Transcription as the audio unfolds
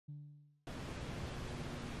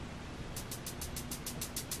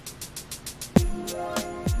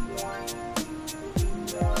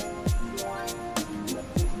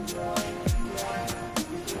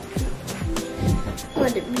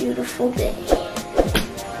What a beautiful day.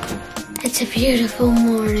 It's a beautiful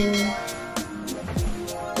morning.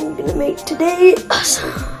 I'm gonna make today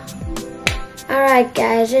awesome. Alright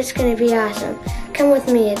guys, it's gonna be awesome. Come with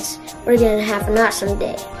me, we're gonna have an awesome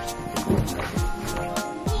day.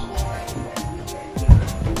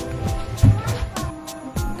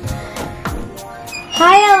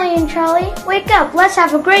 Hi Ellie and Charlie, wake up, let's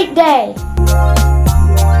have a great day.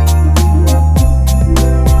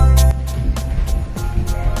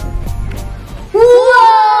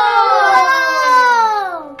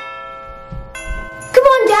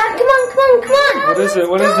 Come on. What is it?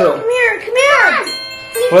 What is it? Come here.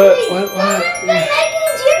 What? They're making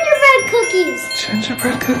gingerbread cookies.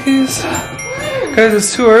 Gingerbread cookies? Guys,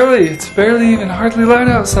 it's too early. It's barely even hardly light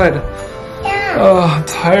outside. Yeah. Oh, I'm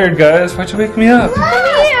tired, guys. Why'd you wake me up? Come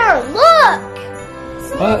here, look.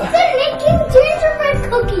 What? They're making gingerbread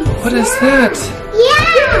cookies. What is that? Yeah.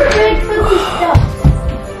 Gingerbread cookie stuff.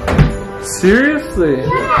 Seriously?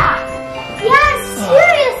 Yeah,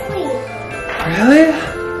 seriously. Really?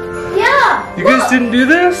 Yeah. You guys didn't do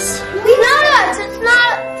this?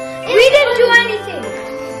 We didn't do anything.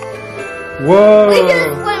 Whoa.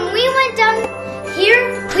 When we went down here,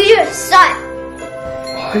 we just saw it.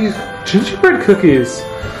 Oh, these gingerbread cookies.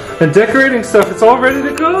 And decorating stuff, it's all ready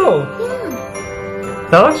to go. Yeah.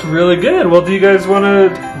 That looks really good. Well, do you guys want to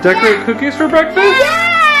decorate cookies for breakfast? Yeah.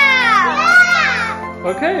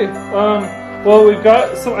 Okay. Well, we've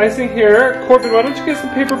got some icing here. Corbin, why don't you get some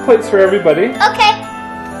paper plates for everybody? Okay.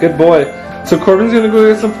 Good boy. So Corbin's gonna go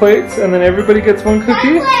get some plates, and then everybody gets one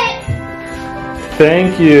cookie.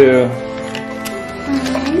 Thank you.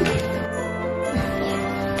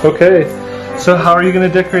 Okay. So how are you gonna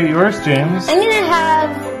decorate yours, James? I'm gonna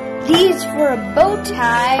have these for a bow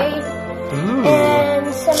tie. Ooh.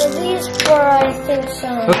 And some of these for, I think,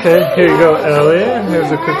 some. Okay, here you go, Ellie. And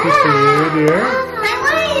here's a cookie for you, dear.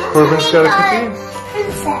 Corbin's got a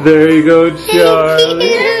cookie. There you go,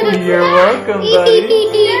 Charlie. You're welcome, buddy.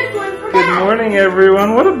 Good morning,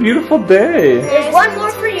 everyone. What a beautiful day. There's one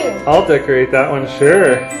more for you. I'll decorate that one,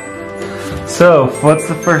 sure. So, what's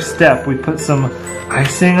the first step? We put some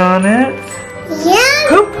icing on it. Yeah.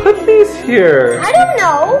 Who put these here? I don't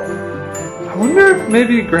know. I wonder if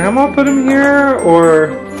maybe Grandma put them here,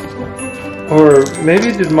 or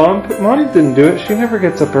maybe did Mom put? Mom didn't do it. She never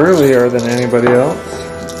gets up earlier than anybody else.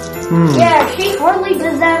 Yeah, she hardly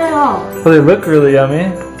does that at all. Well, they look really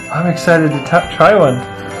yummy. I'm excited to try one.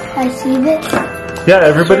 Can I see this? Yeah,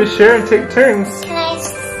 everybody share and take turns. Can I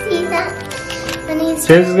see that?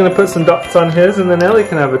 James is going to put some dots on his, and then Ellie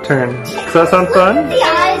can have a turn. Does that sound fun? The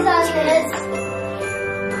eyes on this.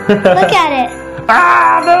 Look at it.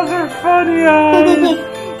 Ah, those are funny eyes.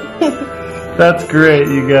 That's great,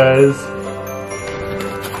 you guys.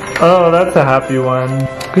 Oh, that's a happy one.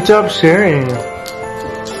 Good job sharing.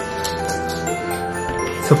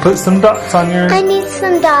 So put some dots on your... I need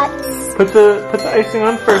some dots. Put the icing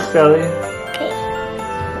on first, Ellie. Okay.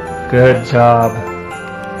 Good job.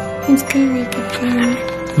 It's gonna make a turn.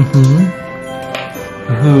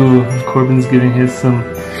 Ooh, Corbin's giving his some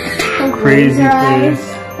crazy face.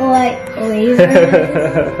 Like laser.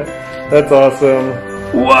 That's awesome.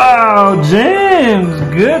 Wow, James,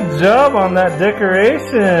 good job on that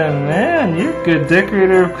decoration. Man, you're a good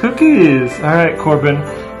decorator of cookies. All right, Corbin,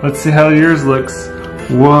 let's see how yours looks.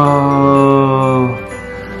 Whoa.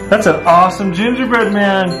 That's an awesome gingerbread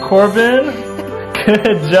man, Corbin.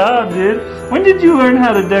 Good job, dude. When did you learn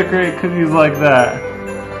how to decorate cookies like that?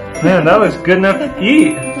 Man, that looks good enough to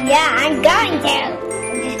eat. Yeah, I'm going to.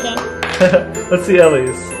 I'm just kidding. Let's see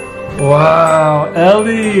Ellie's. Wow,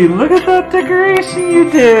 Ellie, look at that decoration you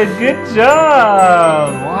did. Good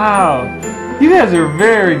job. Wow. You guys are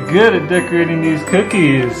very good at decorating these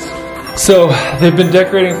cookies. So, they've been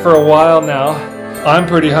decorating for a while now. I'm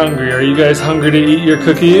pretty hungry. Are you guys hungry to eat your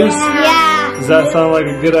cookies? Yeah. Does that sound like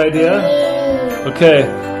a good idea? Okay,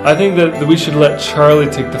 I think that we should let Charlie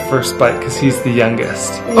take the first bite because he's the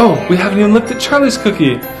youngest. Oh, we haven't even looked at Charlie's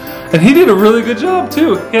cookie. And he did a really good job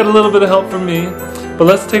too. He had a little bit of help from me. But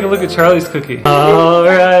let's take a look at Charlie's cookie.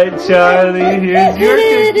 Alright, Charlie, here's your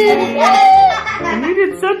cookie. And you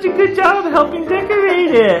did such a good job helping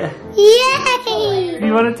decorate it. Yay!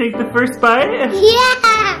 You want to take the first bite?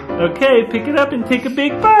 Yeah! Okay, pick it up and take a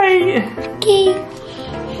big bite. Okay.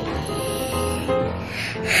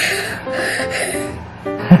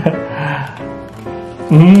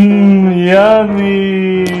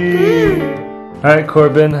 Yummy. Alright,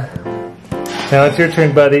 Corbin. Now it's your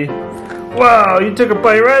turn, buddy. Wow, you took a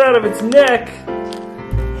bite right out of its neck.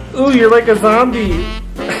 Ooh, you're like a zombie.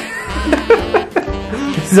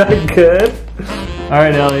 Is that good? All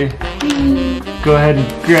right, Ellie. Go ahead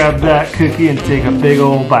and grab that cookie and take a big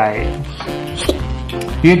old bite.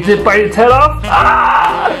 You gonna bite its head off?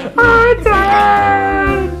 Ah! Oh, it's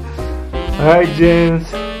hard! All right, James.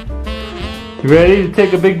 You ready to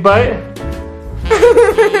take a big bite?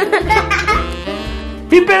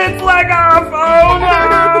 He bit its leg off! Oh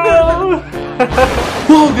no!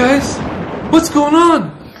 Whoa, guys! What's going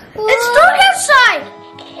on? It's dark outside!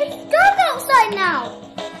 It's dark outside now!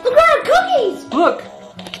 Look at our cookies! Look!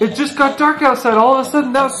 It just got dark outside all of a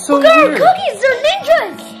sudden. That was so weird. Look at weird. our cookies! They're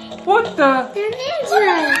ninjas! What the? They're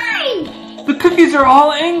ninjas! The cookies are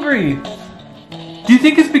all angry. Do you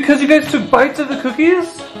think it's because you guys took bites of the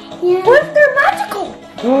cookies? Yeah. What if they're magical?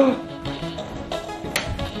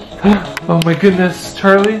 Oh my goodness,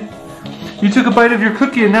 Charlie. You took a bite of your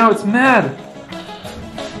cookie and now it's mad.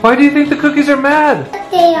 Why do you think the cookies are mad?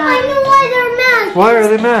 They are. I know why they're mad. Why are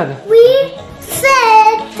they mad? We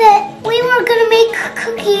said that we were going to make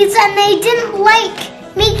cookies and they didn't like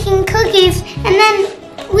making cookies. And then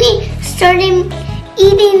we started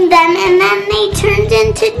eating them and then they turned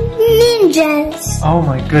into ninjas. Oh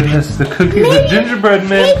my goodness, the cookies, the gingerbread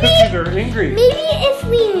man cookies are angry. Maybe if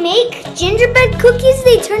we make gingerbread cookies,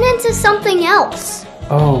 they turn into something else.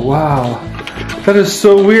 Oh wow. That is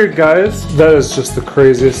so weird, guys. That is just the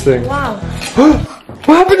craziest thing. Wow. What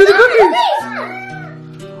happened to the cookies?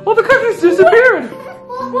 Oh, the cookies disappeared.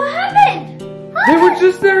 What happened? They were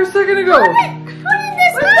just there a second ago. How did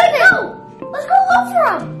this happen? Let's go look for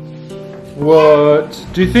them. What?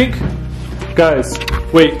 Do you think? Guys,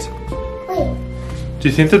 wait. Do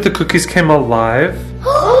you think that the cookies came alive?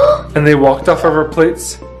 And they walked off of our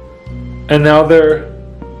plates? And now they're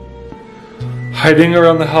hiding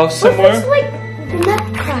around the house somewhere? It's like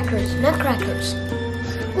nutcrackers.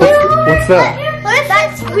 What's that?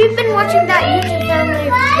 We've been watching that YouTube family.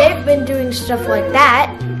 They've been doing stuff like that.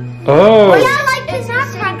 Oh. Well, yeah, like the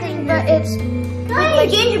nutcrackers, but it's like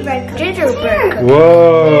gingerbread cookies.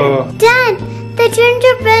 Whoa. Dad, the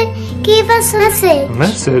gingerbread gave us a message. A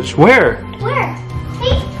message? Where? Where?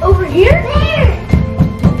 Hey, over here? There.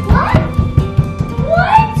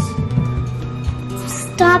 What?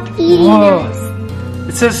 Stop eating us.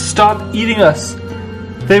 It says stop eating us.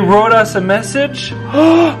 They wrote us a message?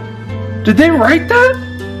 Did they write that?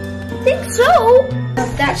 I think so.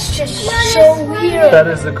 That's just so weird. That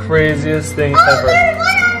is the craziest thing Oh, ever. there's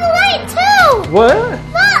one on the right too. What?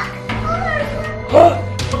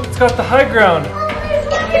 Look. It's got the high ground. Oh, there's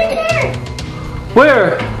one right there.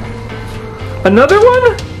 Where? Another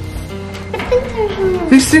one? I think there's one.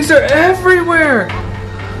 These things are everywhere.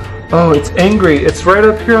 Oh, it's angry. It's right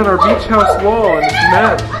up here on our beach house wall and it's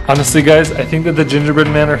mad. Honestly, guys, I think that the gingerbread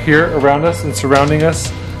men are here around us and surrounding us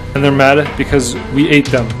and they're mad because we ate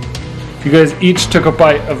them. You guys each took a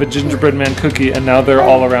bite of a gingerbread man cookie and now they're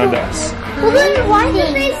all around us. Well, then why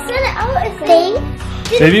did they send it out if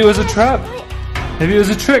they... Maybe it was a trap. Maybe it was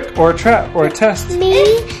a trick or a trap or a test.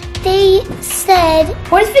 Maybe they said...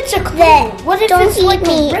 What if it's a clue? What if Don't it's eat like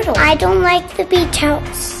me. a riddle? I don't like the beach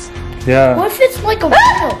house. Yeah. What if it's like a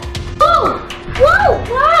riddle? Oh! Whoa!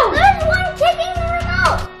 Wow! There's one kicking the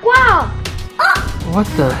remote! Wow! Oh! What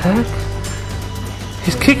the heck?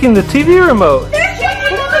 He's kicking the TV remote. They're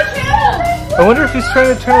kicking the channel! I wonder if he's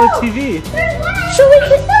trying to turn the TV. So we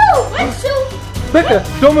can move! Becca,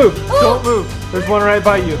 don't move. Don't move. There's one right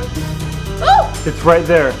by you. Oh! It's right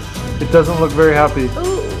there. It doesn't look very happy.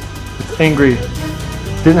 Ooh. It's angry.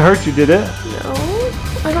 Didn't hurt you, did it? No,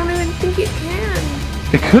 I don't even think it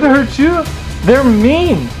can. It could hurt you. They're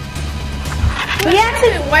mean. We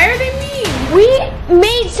actually, why are they mean? We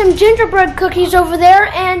made some gingerbread cookies over there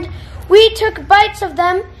and we took bites of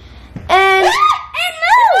them and it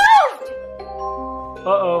moved!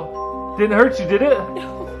 Uh-oh. Didn't hurt you, did it?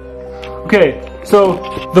 Okay,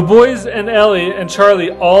 so the boys and Ellie and Charlie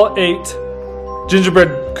all ate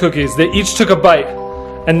gingerbread cookies. They each took a bite.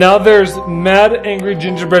 And now there's mad, angry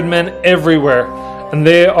gingerbread men everywhere. And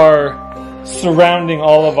they are surrounding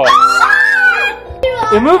all of us.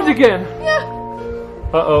 It moved again.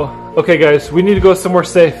 Uh-oh. Okay, guys, we need to go somewhere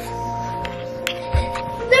safe.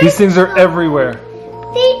 These things are everywhere.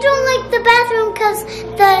 They don't like the bathroom because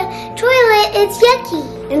the toilet is yucky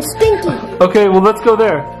and stinky. Okay, well, let's go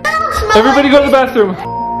there. Everybody go to the bathroom.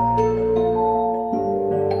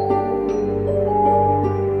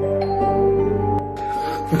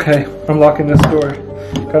 Okay, I'm locking this door.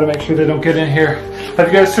 Gotta make sure they don't get in here. Have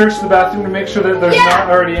you guys searched the bathroom to make sure that there's not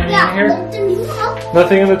already any in here?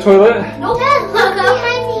 Nothing in the toilet? Nope. Look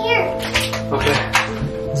behind here. Okay.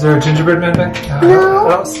 Is there a gingerbread man back there? No.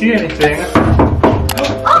 I don't see anything.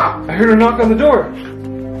 I heard her knock on the door.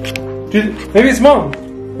 Maybe it's Mom.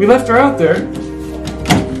 We left her out there.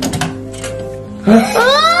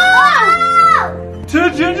 Two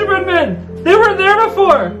gingerbread men! They weren't there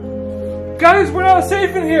before! Guys, we're not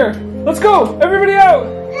safe in here! Let's go! Everybody out!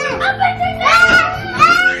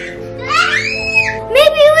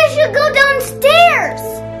 Maybe we should go downstairs.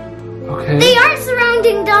 Okay. They aren't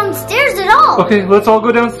surrounding downstairs at all. Okay, let's all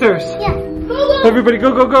go downstairs. Yeah. Everybody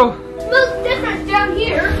go, go, go! Looks different down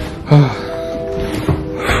here. Come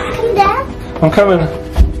down. I'm coming.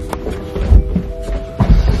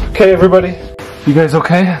 Okay, everybody. You guys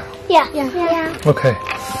okay? Yeah. Okay.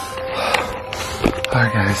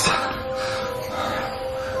 Alright, guys.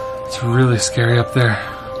 It's really scary up there.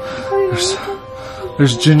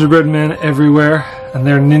 There's gingerbread men everywhere, and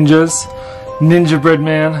they're ninjas. Ninjabread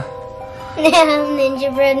man.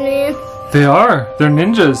 Gingerbread man. They are. They're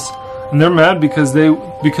ninjas, and they're mad because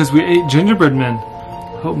we ate gingerbread men.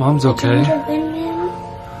 I hope Mom's okay. Gingerbread man.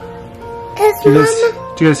 Do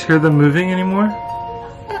you guys hear them moving anymore?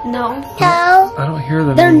 No. No. I don't hear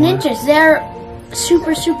them They're anymore. ninjas. They're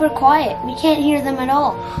super, super quiet. We can't hear them at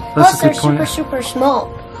all. That's Plus, a they're good point. super, super small.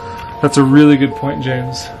 That's a really good point,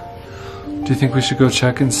 James. Do you think we should go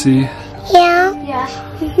check and see? Yeah. Yeah.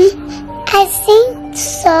 I think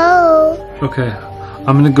so. Okay,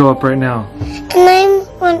 I'm gonna go up right now. And I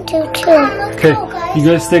want to too. Okay, you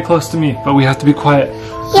guys stay close to me, but we have to be quiet.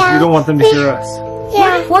 Yeah. We don't want them to hear us.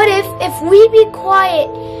 Yeah. What if we be quiet,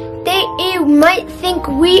 they might think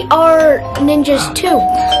we are ninjas too? Do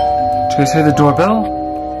you guys hear the doorbell?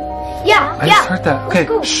 Yeah, I just heard that. Okay,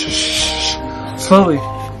 go. shh, shh, shh. Slowly,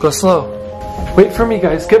 go slow. Wait for me,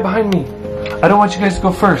 guys. Get behind me. I don't want you guys to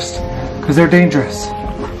go first, because they're dangerous.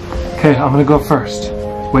 Okay, I'm gonna go first.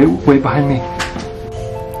 Wait behind me.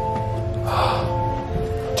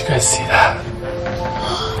 Do you guys see that?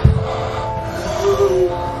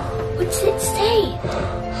 What's it say?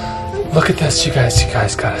 Look at this, you guys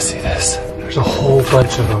gotta see this. There's a whole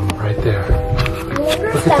bunch of them right there.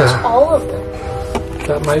 Look at that. All of them.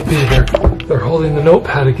 That might be, they're holding the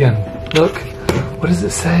notepad again. Look, what does it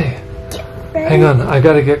say? Hang on, I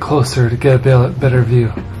gotta get closer to get a better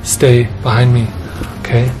view. Stay behind me,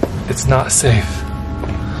 okay? It's not safe.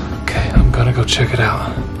 Okay, I'm gonna go check it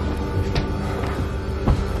out.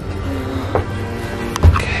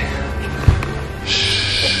 Okay.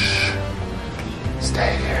 Shh.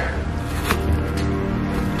 Stay here.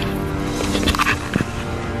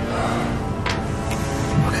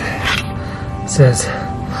 Okay. It says,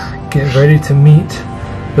 get ready to meet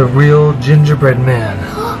the real gingerbread man.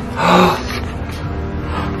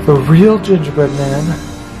 The real gingerbread man?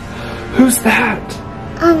 Who's that?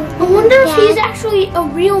 I wonder if he's actually a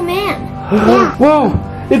real man. Yeah. Whoa!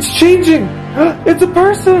 It's changing! It's a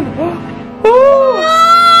person! Oh!